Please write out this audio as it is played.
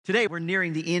Today, we're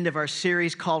nearing the end of our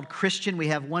series called Christian. We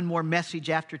have one more message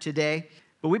after today.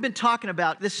 But we've been talking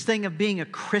about this thing of being a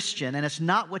Christian, and it's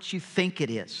not what you think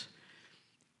it is.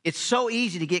 It's so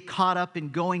easy to get caught up in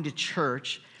going to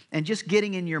church and just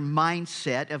getting in your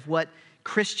mindset of what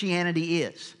Christianity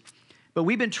is. But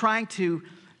we've been trying to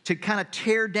kind of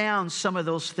tear down some of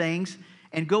those things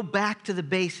and go back to the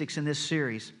basics in this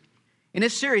series. In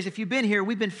this series, if you've been here,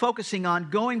 we've been focusing on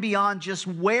going beyond just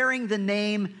wearing the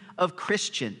name of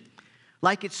Christian,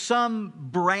 like it's some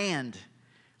brand,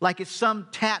 like it's some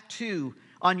tattoo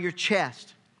on your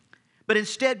chest, but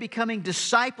instead becoming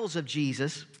disciples of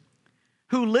Jesus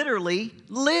who literally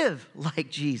live like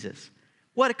Jesus.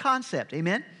 What a concept,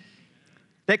 amen?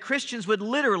 That Christians would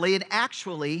literally and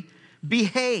actually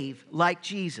behave like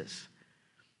Jesus,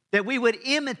 that we would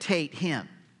imitate Him,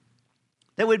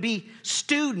 that would be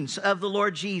students of the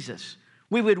Lord Jesus.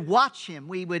 We would watch Him.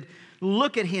 We would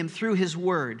look at Him through His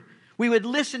Word. We would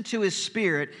listen to His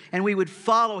Spirit, and we would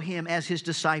follow Him as His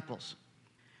disciples.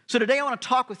 So today I want to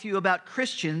talk with you about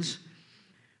Christians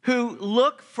who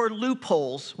look for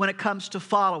loopholes when it comes to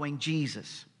following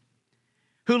Jesus,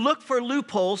 who look for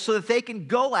loopholes so that they can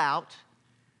go out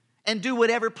and do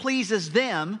whatever pleases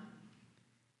them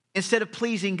instead of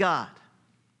pleasing God.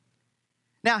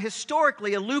 Now,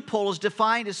 historically, a loophole is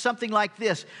defined as something like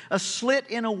this: a slit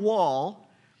in a wall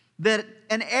that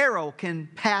an arrow can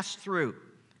pass through.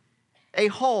 A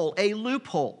hole, a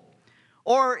loophole.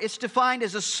 Or it's defined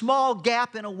as a small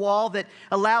gap in a wall that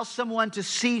allows someone to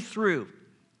see through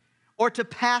or to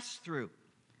pass through.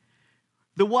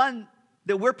 The one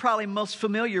that we're probably most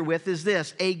familiar with is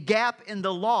this: a gap in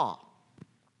the law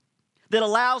that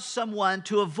allows someone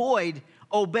to avoid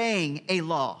obeying a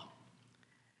law.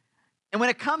 And when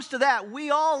it comes to that, we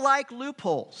all like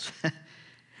loopholes.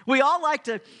 We all like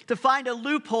to find a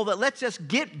loophole that lets us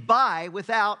get by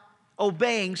without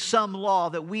obeying some law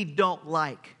that we don't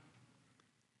like.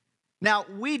 Now,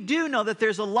 we do know that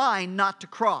there's a line not to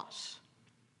cross.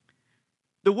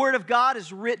 The Word of God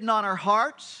is written on our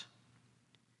hearts.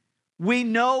 We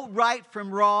know right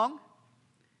from wrong.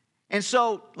 And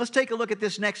so, let's take a look at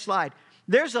this next slide.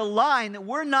 There's a line that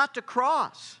we're not to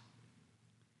cross.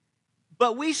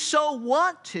 But we so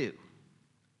want to,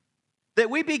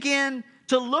 that we begin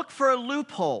to look for a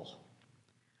loophole,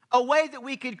 a way that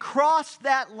we could cross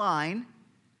that line,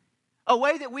 a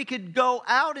way that we could go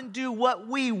out and do what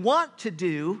we want to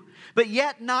do, but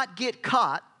yet not get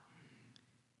caught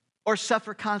or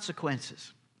suffer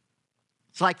consequences.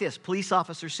 It's like this. Police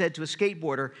officer said to a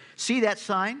skateboarder, "See that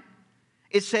sign?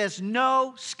 It says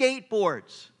no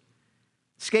skateboards."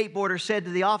 Skateboarder said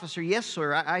to the officer, "Yes,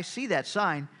 sir, I see that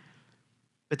sign.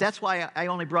 But that's why I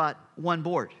only brought one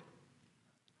board."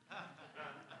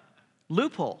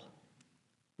 Loophole.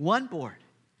 One board.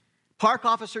 Park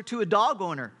officer to a dog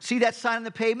owner. "See that sign on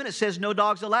the pavement? It says no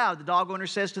dogs allowed." The dog owner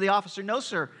says to the officer, "No,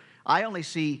 sir, I only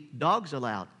see dogs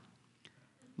allowed."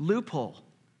 Loophole.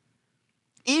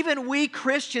 Even we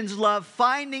Christians love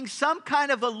finding some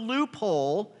kind of a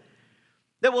loophole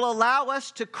that will allow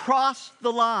us to cross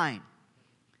the line.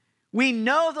 We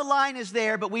know the line is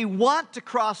there, but we want to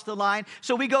cross the line,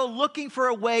 so we go looking for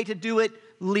a way to do it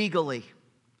legally,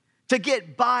 to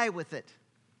get by with it.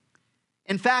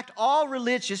 In fact, all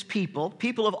religious people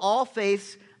of all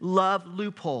faiths, love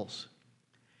loopholes.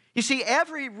 You see,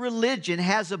 every religion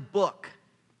has a book,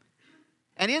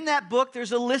 and in that book,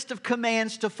 there's a list of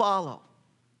commands to follow.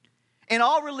 And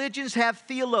all religions have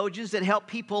theologians that help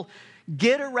people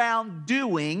get around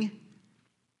doing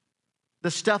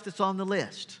the stuff that's on the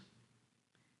list.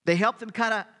 They help them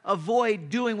kind of avoid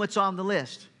doing what's on the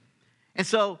list. And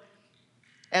so,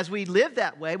 as we live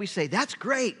that way, we say, that's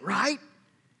great, right?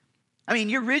 I mean,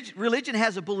 your religion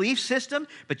has a belief system,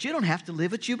 but you don't have to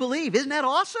live what you believe. Isn't that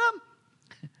awesome?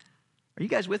 Are you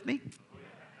guys with me?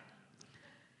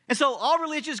 And so, all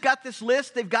religions got this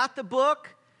list. They've got the book.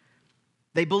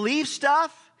 They believe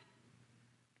stuff,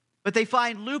 but they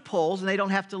find loopholes, and they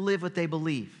don't have to live what they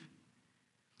believe.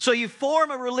 So you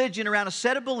form a religion around a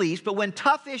set of beliefs, but when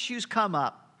tough issues come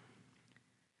up,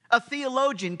 a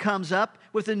theologian comes up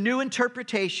with a new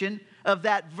interpretation of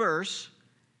that verse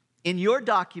in your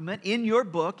document, in your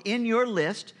book, in your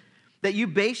list that you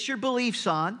base your beliefs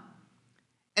on,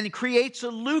 and it creates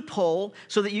a loophole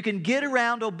so that you can get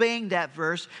around obeying that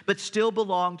verse but still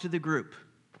belong to the group.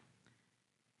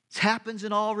 This happens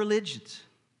in all religions.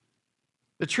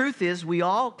 The truth is, we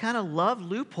all kind of love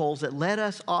loopholes that let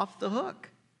us off the hook.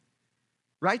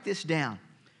 Write this down.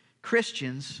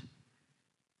 Christians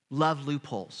love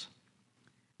loopholes,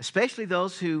 especially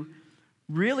those who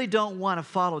really don't want to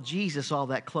follow Jesus all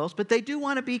that close, but they do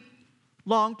want to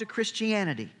belong to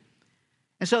Christianity.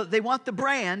 And so they want the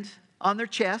brand, on their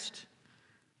chest.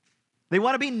 They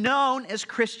want to be known as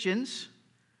Christians.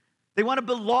 They want to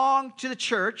belong to the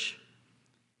church.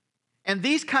 And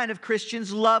these kind of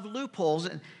Christians love loopholes,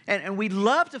 and we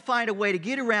love to find a way to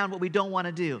get around what we don't want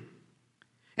to do.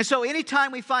 And so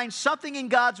anytime we find something in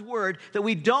God's Word that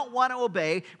we don't want to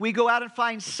obey, we go out and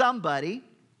find somebody,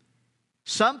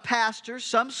 some pastor,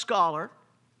 some scholar,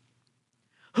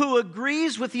 who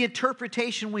agrees with the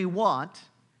interpretation we want,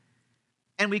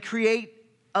 and we create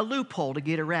a loophole to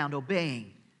get around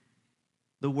obeying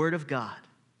the Word of God.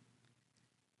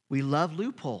 We love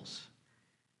loopholes.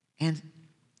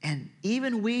 And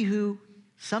even we who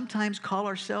sometimes call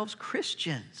ourselves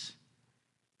Christians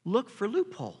look for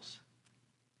loopholes.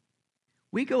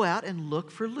 We go out and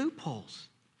look for loopholes.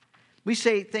 We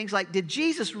say things like, did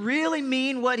Jesus really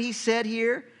mean what he said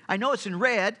here? I know it's in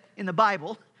red in the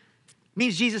Bible. It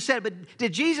means Jesus said it, but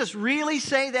did Jesus really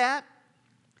say that?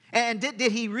 And did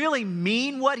he really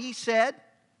mean what he said?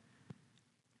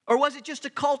 Or was it just a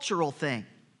cultural thing?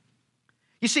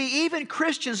 You see, even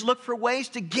Christians look for ways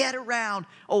to get around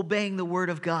obeying the Word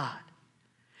of God.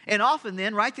 And often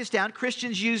then, write this down,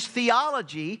 Christians use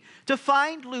theology to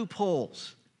find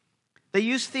loopholes. They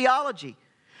use theology.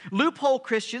 Loophole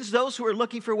Christians, those who are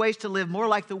looking for ways to live more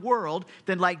like the world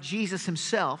than like Jesus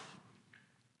himself,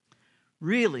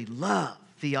 really love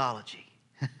theology.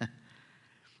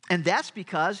 And that's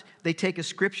because they take a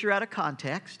scripture out of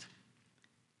context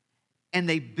and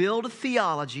they build a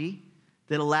theology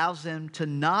that allows them to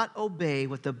not obey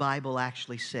what the Bible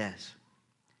actually says.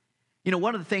 You know,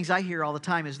 one of the things I hear all the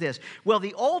time is this: well,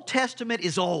 the Old Testament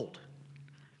is old.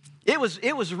 It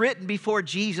was written before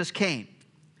Jesus came.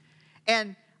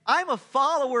 And I'm a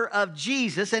follower of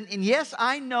Jesus, and yes,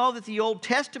 I know that the Old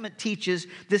Testament teaches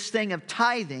this thing of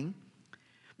tithing,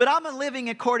 but I'm living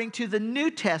according to the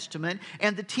New Testament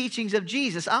and the teachings of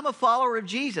Jesus. I'm a follower of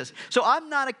Jesus, so I'm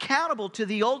not accountable to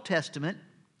the Old Testament,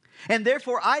 and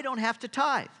therefore I don't have to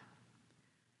tithe.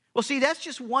 Well, see, that's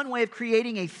just one way of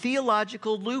creating a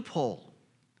theological loophole,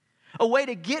 a way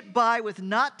to get by with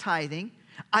not tithing.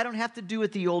 I don't have to do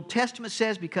what the Old Testament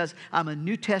says because I'm a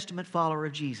New Testament follower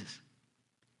of Jesus.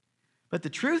 But the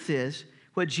truth is,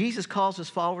 what Jesus calls his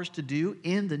followers to do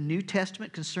in the New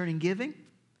Testament concerning giving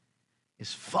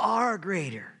is far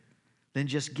greater than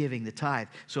just giving the tithe.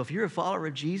 So if you're a follower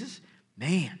of Jesus,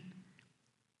 man,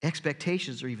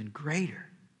 expectations are even greater.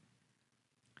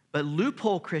 But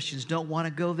loophole Christians don't want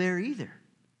to go there either.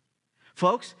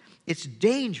 Folks, it's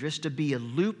dangerous to be a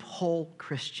loophole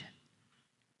Christian.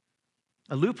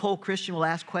 A loophole Christian will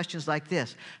ask questions like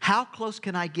this: how close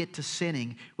can I get to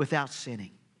sinning without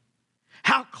sinning?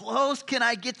 How close can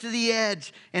I get to the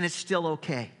edge and it's still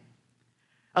okay?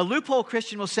 A loophole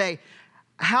Christian will say,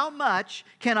 how much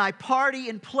can I party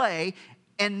and play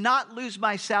and not lose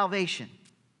my salvation?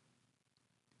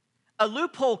 A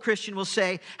loophole Christian will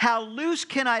say, how loose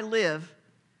can I live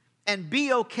and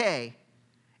be okay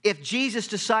if Jesus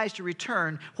decides to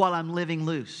return while I'm living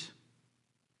loose?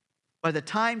 By the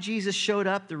time Jesus showed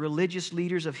up, the religious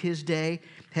leaders of his day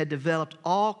had developed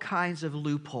all kinds of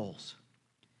loopholes.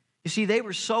 You see, they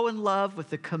were so in love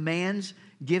with the commands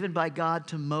given by God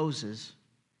to Moses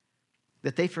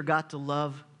that they forgot to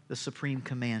love the supreme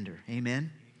commander.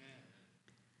 Amen?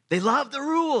 They loved the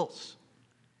rules.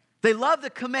 They loved the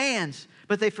commands,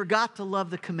 but they forgot to love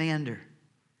the commander.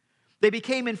 They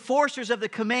became enforcers of the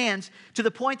commands to the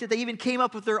point that they even came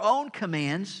up with their own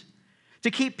commands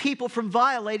to keep people from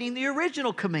violating the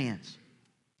original commands.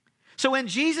 So when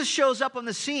Jesus shows up on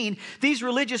the scene, these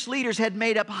religious leaders had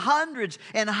made up hundreds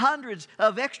and hundreds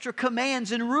of extra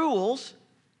commands and rules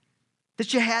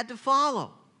that you had to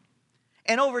follow.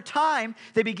 And over time,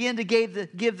 they began to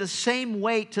give the same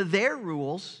weight to their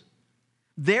rules,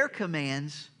 their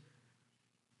commands,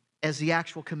 as the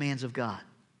actual commands of God.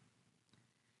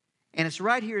 And it's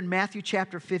right here in Matthew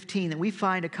chapter 15 that we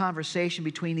find a conversation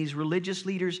between these religious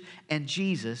leaders and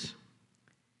Jesus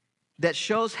that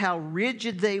shows how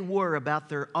rigid they were about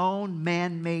their own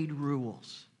man-made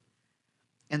rules.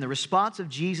 And the response of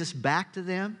Jesus back to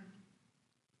them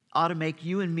ought to make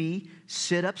you and me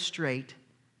sit up straight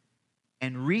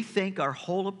and rethink our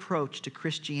whole approach to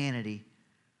Christianity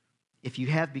if you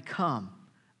have become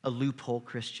a loophole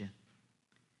Christian.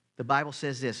 The Bible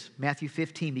says this, Matthew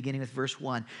 15, beginning with verse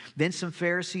 1. Then some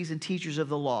Pharisees and teachers of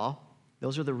the law,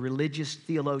 those are the religious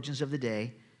theologians of the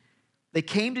day, they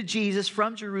came to Jesus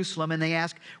from Jerusalem and they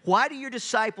asked, why do your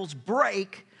disciples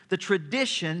break the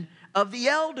tradition of the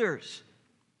elders?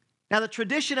 Now, the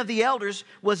tradition of the elders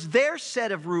was their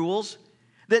set of rules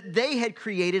that they had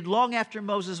created long after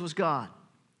Moses was gone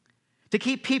to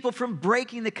keep people from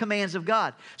breaking the commands of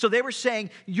God. So they were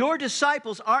saying, your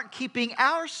disciples aren't keeping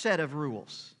our set of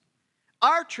rules.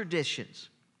 our traditions.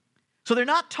 So they're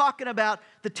not talking about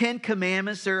the 10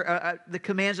 Commandments or the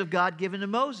commands of God given to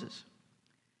Moses.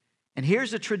 And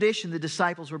here's a tradition the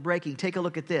disciples were breaking. Take a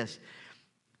look at this.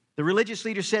 The religious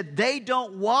leader said they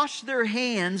don't wash their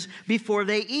hands before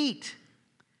they eat.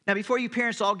 Now, before you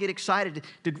parents all get excited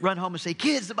to run home and say,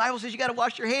 kids, the Bible says you got to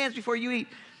wash your hands before you eat.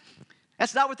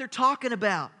 That's not what they're talking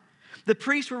about. The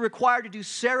priests were required to do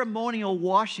ceremonial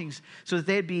washings so that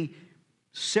they'd be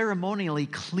ceremonially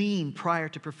clean prior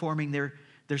to performing their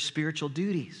spiritual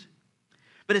duties.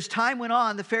 But as time went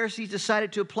on, the Pharisees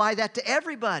decided to apply that to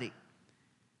everybody.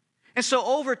 And so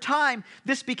over time,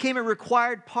 this became a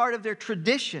required part of their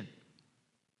tradition.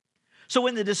 So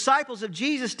when the disciples of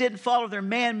Jesus didn't follow their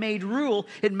man-made rule,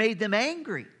 it made them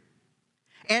angry.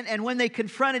 And when they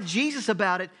confronted Jesus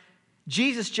about it,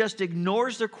 Jesus just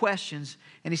ignores their questions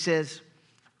and he says,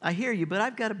 I hear you, but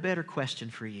I've got a better question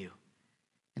for you.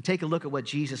 And take a look at what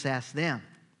Jesus asked them.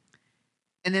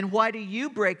 And then why do you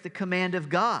break the command of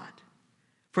God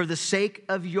for the sake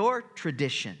of your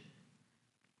tradition?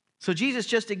 So Jesus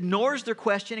just ignores their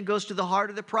question and goes to the heart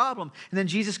of the problem. And then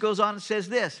Jesus goes on and says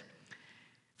this,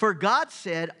 for God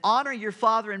said, honor your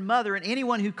father and mother, and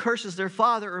anyone who curses their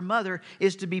father or mother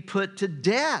is to be put to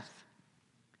death.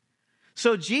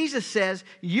 So Jesus says,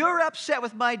 you're upset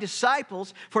with my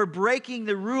disciples for breaking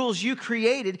the rules you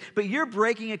created, but you're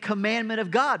breaking a commandment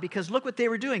of God, because look what they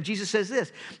were doing. Jesus says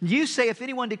this, you say if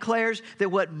anyone declares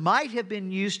that what might have been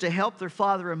used to help their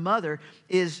father or mother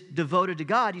is devoted to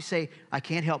God, you say, I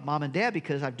can't help mom and dad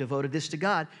because I've devoted this to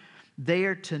God. They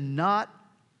are to not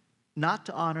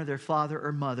to honor their father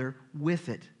or mother with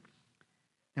it.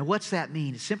 Now what's that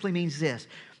mean? It simply means this.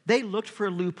 They looked for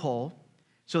a loophole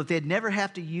so that they'd never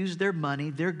have to use their money,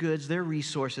 their goods, their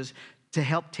resources to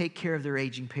help take care of their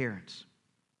aging parents.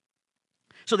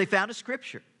 So they found a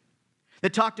scripture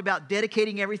that talked about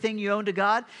dedicating everything you own to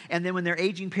God, and then when their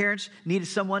aging parents needed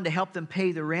someone to help them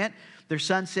pay the rent, their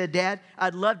son said, Dad,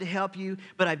 I'd love to help you,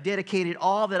 but I've dedicated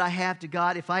all that I have to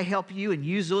God. If I help you and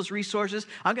use those resources,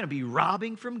 I'm going to be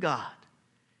robbing from God.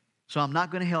 So I'm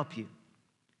not going to help you.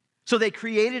 So they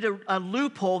created a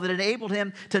loophole that enabled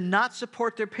him to not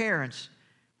support their parents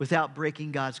without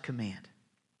breaking God's command.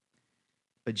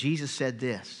 But Jesus said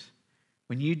this,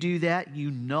 when you do that, you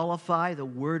nullify the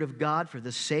word of God for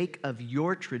the sake of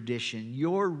your tradition,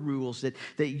 your rules that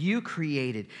you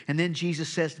created. And then Jesus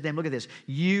says to them, look at this,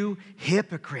 you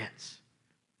hypocrites.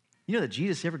 You know that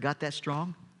Jesus ever got that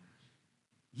strong?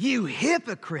 You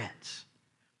hypocrites.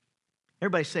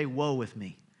 Everybody say, whoa with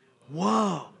me.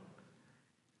 Whoa.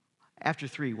 After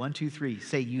 3, 1, 2, 3,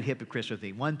 say you hypocrites with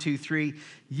me. 1, 2, 3,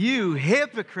 you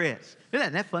hypocrites.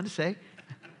 Isn't that fun to say?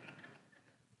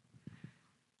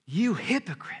 You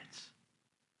hypocrites.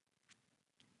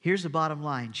 Here's the bottom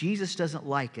line. Jesus doesn't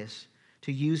like us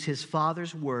to use his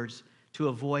Father's words to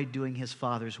avoid doing his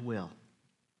Father's will.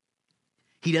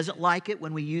 He doesn't like it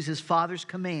when we use his Father's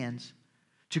commands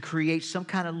to create some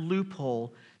kind of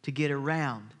loophole to get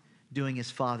around doing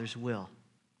his Father's will.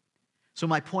 So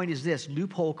my point is this,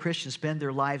 loophole Christians spend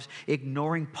their lives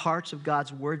ignoring parts of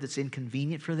God's word that's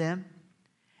inconvenient for them,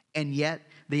 and yet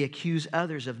they accuse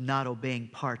others of not obeying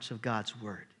parts of God's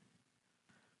word.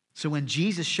 So when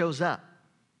Jesus shows up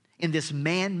in this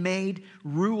man-made,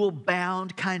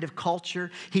 rule-bound kind of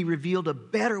culture, he revealed a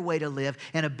better way to live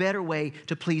and a better way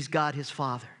to please God his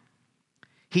Father.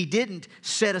 He didn't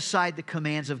set aside the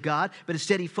commands of God, but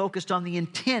instead he focused on the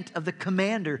intent of the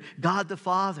commander, God the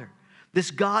Father,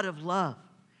 this God of love.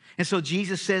 And so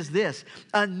Jesus says this,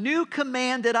 a new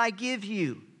command that I give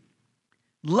you,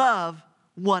 love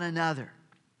one another.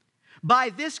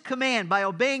 By this command, by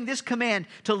obeying this command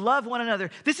to love one another,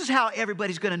 this is how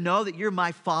everybody's going to know that you're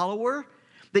my follower,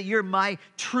 that you're my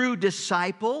true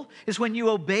disciple, is when you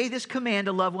obey this command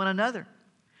to love one another.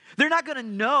 They're not going to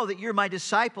know that you're my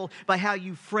disciple by how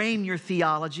you frame your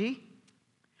theology.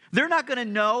 They're not going to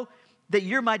know that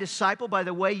you're my disciple by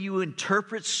the way you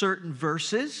interpret certain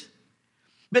verses,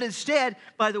 but instead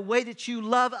by the way that you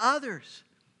love others.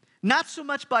 Not so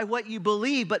much by what you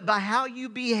believe, but by how you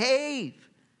behave.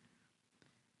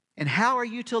 And how are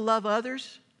you to love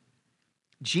others?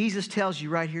 Jesus tells you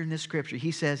right here in this scripture.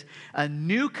 He says, a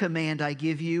new command I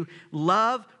give you,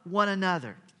 love one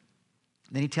another.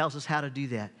 Then he tells us how to do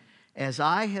that. As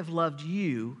I have loved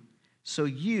you, so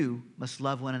you must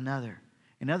love one another.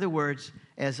 In other words,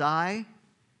 as I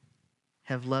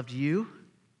have loved you,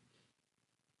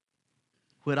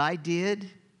 what I did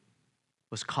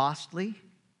was costly,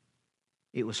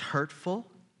 it was hurtful,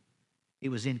 it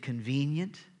was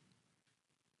inconvenient,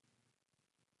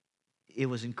 it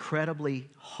was incredibly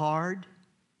hard.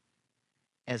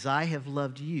 As I have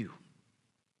loved you,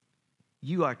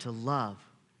 you are to love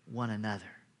one another.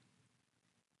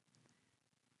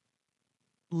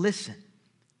 Listen,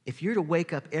 if you're to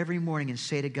wake up every morning and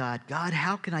say to God, God,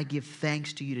 how can I give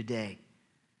thanks to you today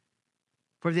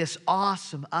for this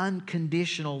awesome,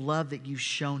 unconditional love that you've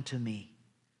shown to me?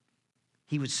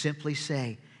 He would simply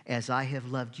say, as I have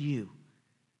loved you,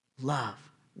 love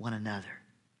one another.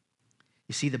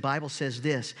 You see, the Bible says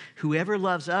this, whoever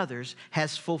loves others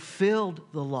has fulfilled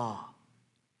the law.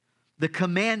 The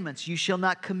commandments, you shall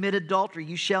not commit adultery,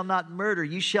 you shall not murder,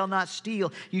 you shall not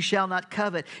steal, you shall not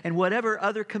covet, and whatever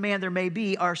other command there may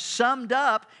be are summed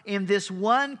up in this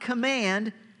one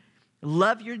command,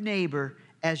 love your neighbor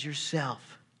as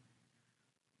yourself.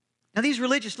 Now these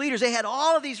religious leaders, they had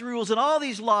all of these rules and all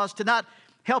these laws to not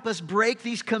help us break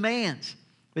these commands.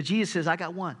 But Jesus says, I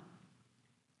got one.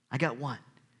 I got one.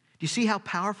 Do you see how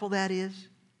powerful that is?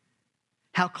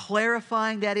 How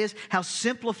clarifying that is, how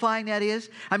simplifying that is.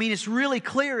 I mean, it's really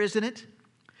clear, isn't it?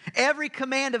 Every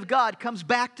command of God comes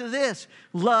back to this,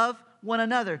 love one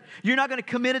another. You're not going to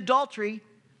commit adultery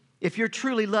if you're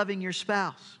truly loving your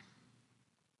spouse.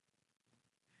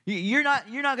 You're not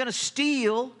going to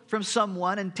steal from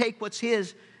someone and take what's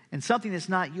his and something that's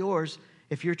not yours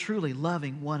if you're truly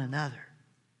loving one another.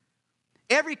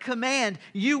 Every command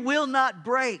you will not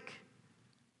break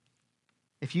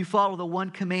if you follow the one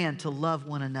command to love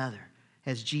one another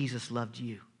as Jesus loved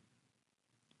you.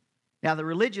 Now, the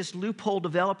religious loophole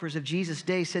developers of Jesus'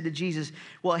 day said to Jesus,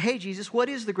 well, hey, Jesus, what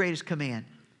is the greatest command?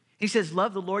 He says,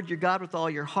 love the Lord your God with all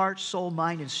your heart, soul,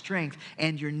 mind, and strength,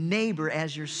 and your neighbor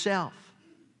as yourself.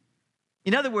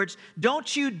 In other words,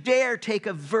 don't you dare take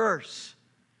a verse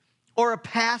or a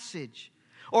passage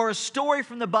or a story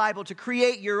from the Bible to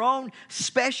create your own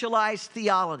specialized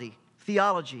theology,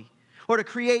 or to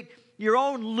create your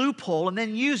own loophole and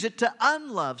then use it to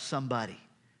unlove somebody.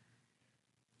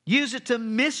 Use it to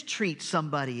mistreat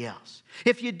somebody else.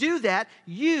 If you do that,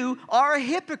 you are a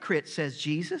hypocrite, says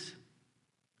Jesus.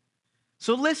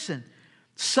 So listen,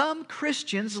 some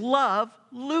Christians love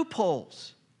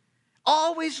loopholes,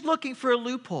 always looking for a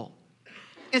loophole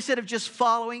instead of just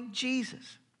following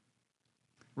Jesus.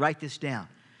 Write this down.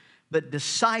 But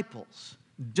disciples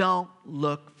don't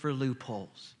look for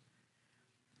loopholes.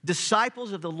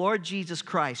 Disciples of the Lord Jesus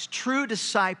Christ, true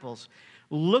disciples,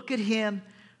 look at Him,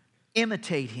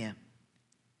 imitate Him.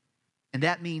 And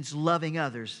that means loving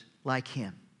others like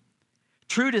Him.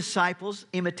 True disciples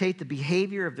imitate the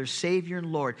behavior of their Savior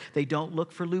and Lord. They don't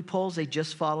look for loopholes, they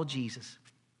just follow Jesus.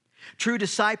 True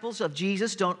disciples of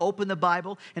Jesus don't open the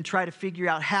Bible and try to figure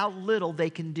out how little they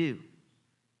can do.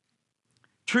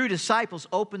 True disciples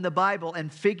open the Bible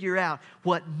and figure out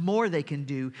what more they can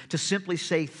do to simply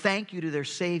say thank you to their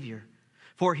Savior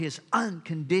for His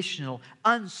unconditional,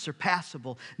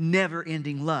 unsurpassable,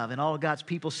 never-ending love. And all of God's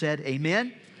people said, amen?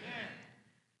 Amen.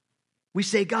 We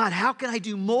say, God, how can I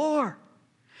do more?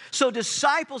 So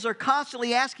disciples are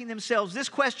constantly asking themselves this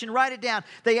question, write it down.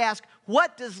 They ask,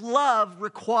 what does love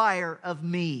require of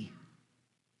me?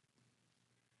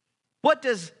 What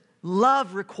does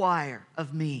love require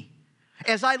of me?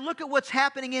 As I look at what's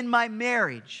happening in my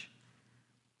marriage,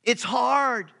 it's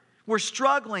hard, we're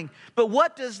struggling, but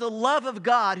what does the love of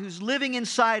God who's living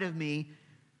inside of me,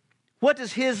 what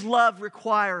does His love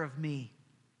require of me?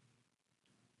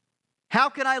 How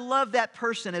can I love that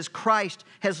person as Christ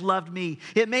has loved me?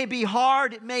 It may be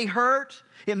hard, it may hurt,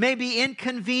 it may be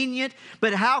inconvenient,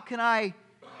 but how can I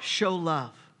show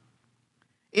love?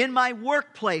 In my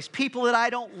workplace, people that I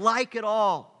don't like at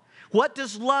all, what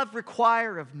does love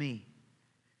require of me?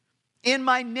 In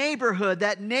my neighborhood,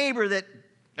 that neighbor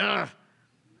that,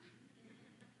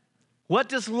 what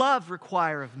does love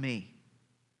require of me?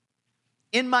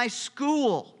 In my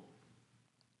school,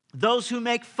 those who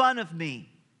make fun of me.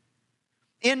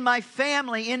 In my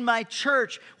family, in my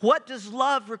church, what does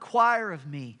love require of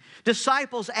me?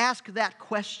 Disciples ask that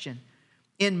question.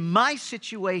 In my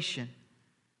situation,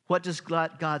 what does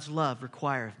God's love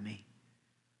require of me?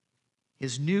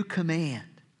 His new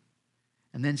command.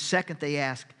 And then second, they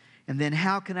ask, and then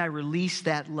how can I release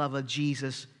that love of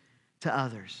Jesus to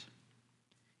others?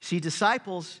 See,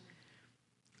 disciples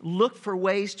look for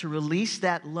ways to release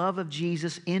that love of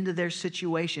Jesus into their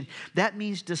situation. That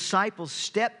means disciples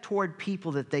step toward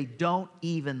people that they don't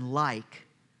even like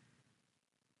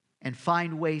and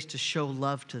find ways to show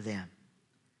love to them.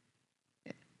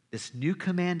 This new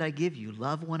command I give you,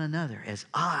 love one another as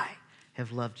I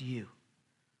have loved you.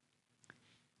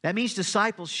 That means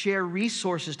disciples share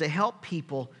resources to help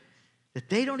people that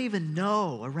they don't even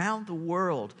know around the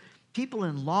world. People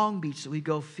in Long Beach that we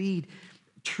go feed.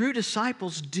 True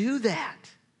disciples do that.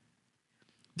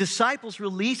 Disciples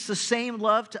release the same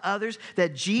love to others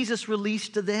that Jesus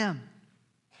released to them.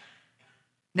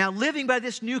 Now, living by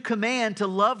this new command to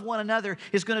love one another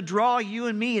is going to draw you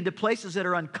and me into places that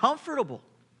are uncomfortable.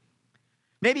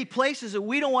 Maybe places that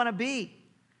we don't want to be.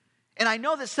 And I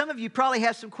know that some of you probably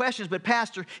have some questions, but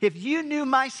Pastor, if you knew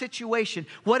my situation,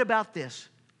 what about this?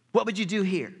 What would you do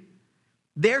here?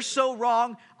 They're so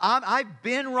wrong. I've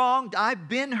been wronged. I've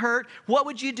been hurt. What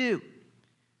would you do?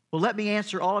 Well, let me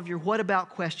answer all of your what about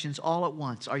questions all at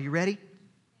once. Are you ready?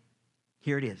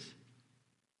 Here it is.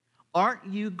 Aren't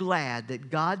you glad that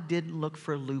God didn't look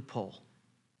for a loophole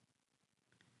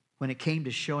when it came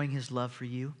to showing His love for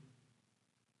you?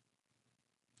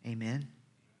 Amen.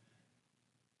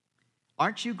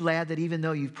 Aren't you glad that even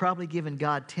though you've probably given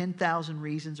God 10,000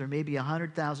 reasons or maybe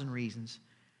 100,000 reasons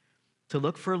to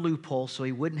look for a loophole so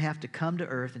He wouldn't have to come to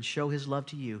earth and show His love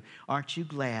to you, aren't you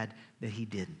glad that He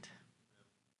didn't?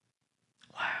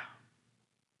 Wow.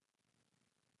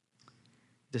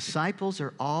 Disciples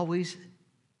are always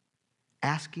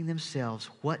asking themselves,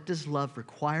 what does love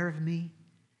require of me?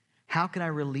 How can I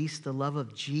release the love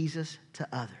of Jesus to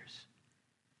others?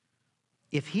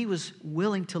 If He was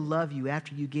willing to love you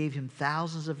after you gave Him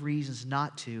thousands of reasons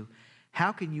not to,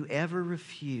 how can you ever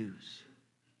refuse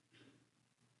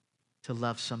to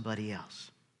love somebody else?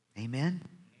 Amen?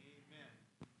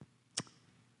 Amen.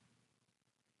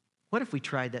 What if we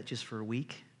tried that just for a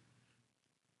week?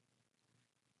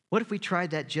 What if we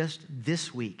tried that just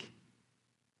this week?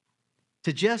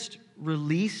 To just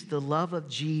release the love of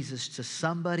Jesus to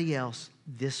somebody else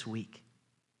this week.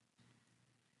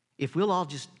 If we'll all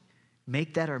just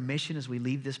make that our mission as we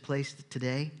leave this place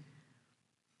today,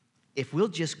 if we'll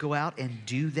just go out and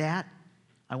do that,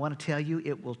 I want to tell you,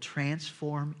 it will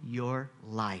transform your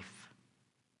life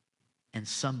and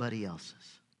somebody else's.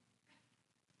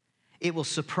 It will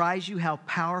surprise you how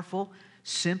powerful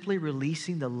simply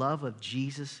releasing the love of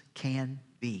Jesus can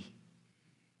be.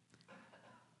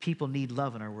 People need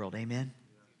love in our world, amen?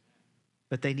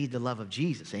 But they need the love of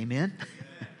Jesus, amen?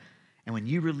 And when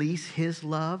you release His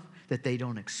love that they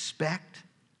don't expect,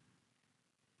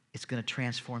 it's going to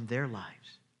transform their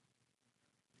lives.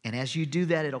 And as you do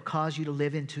that, it'll cause you to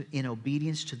live in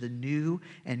obedience to the new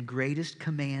and greatest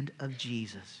command of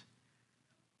Jesus,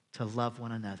 to love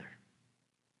one another.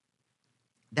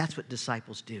 That's what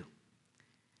disciples do.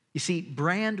 You see,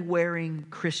 brand-wearing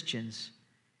Christians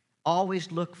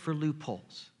always look for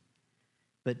loopholes.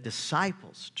 But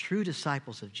disciples, true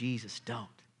disciples of Jesus, don't.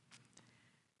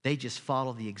 They just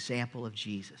follow the example of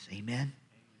Jesus. Amen?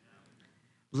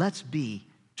 Let's be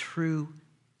true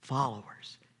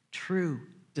followers, true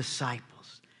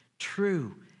disciples,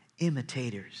 true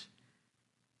imitators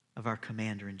of our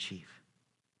commander-in-chief.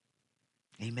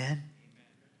 Amen?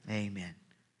 Amen.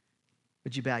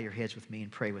 Would you bow your heads with me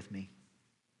and pray with me?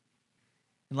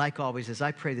 And like always, as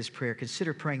I pray this prayer,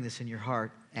 consider praying this in your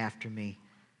heart after me.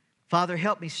 Father,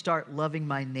 help me start loving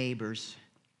my neighbors.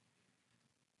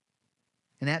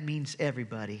 And that means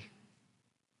everybody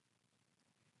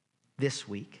this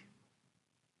week.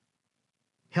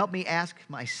 Help me ask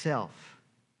myself,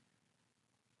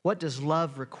 what does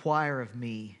love require of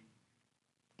me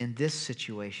in this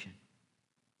situation?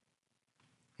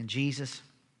 And Jesus,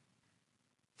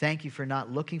 thank you for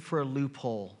not looking for a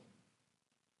loophole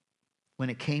when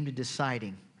it came to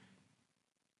deciding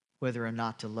whether or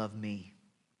not to love me.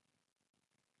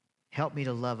 Help me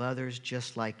to love others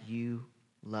just like you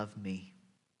love me.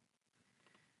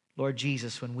 Lord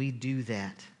Jesus, when we do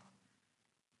that,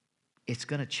 it's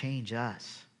going to change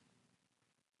us.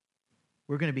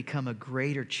 We're going to become a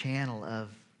greater channel of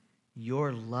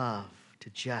your love to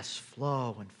just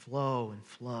flow and flow and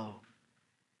flow.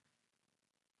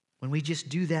 When we just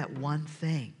do that one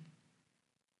thing,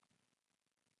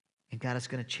 and God, it's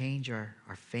going to change our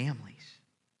families.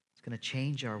 It's going to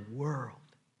change our world.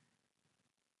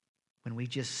 When we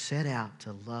just set out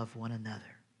to love one another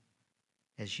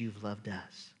as you've loved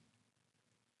us.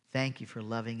 Thank you for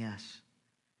loving us.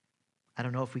 I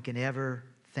don't know if we can ever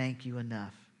thank you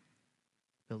enough.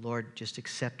 But Lord, just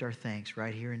accept our thanks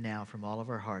right here and now from all of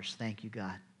our hearts. Thank you,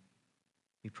 God.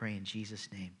 We pray in Jesus'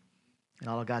 name. And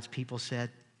all of God's people said,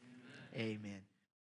 Amen. Amen.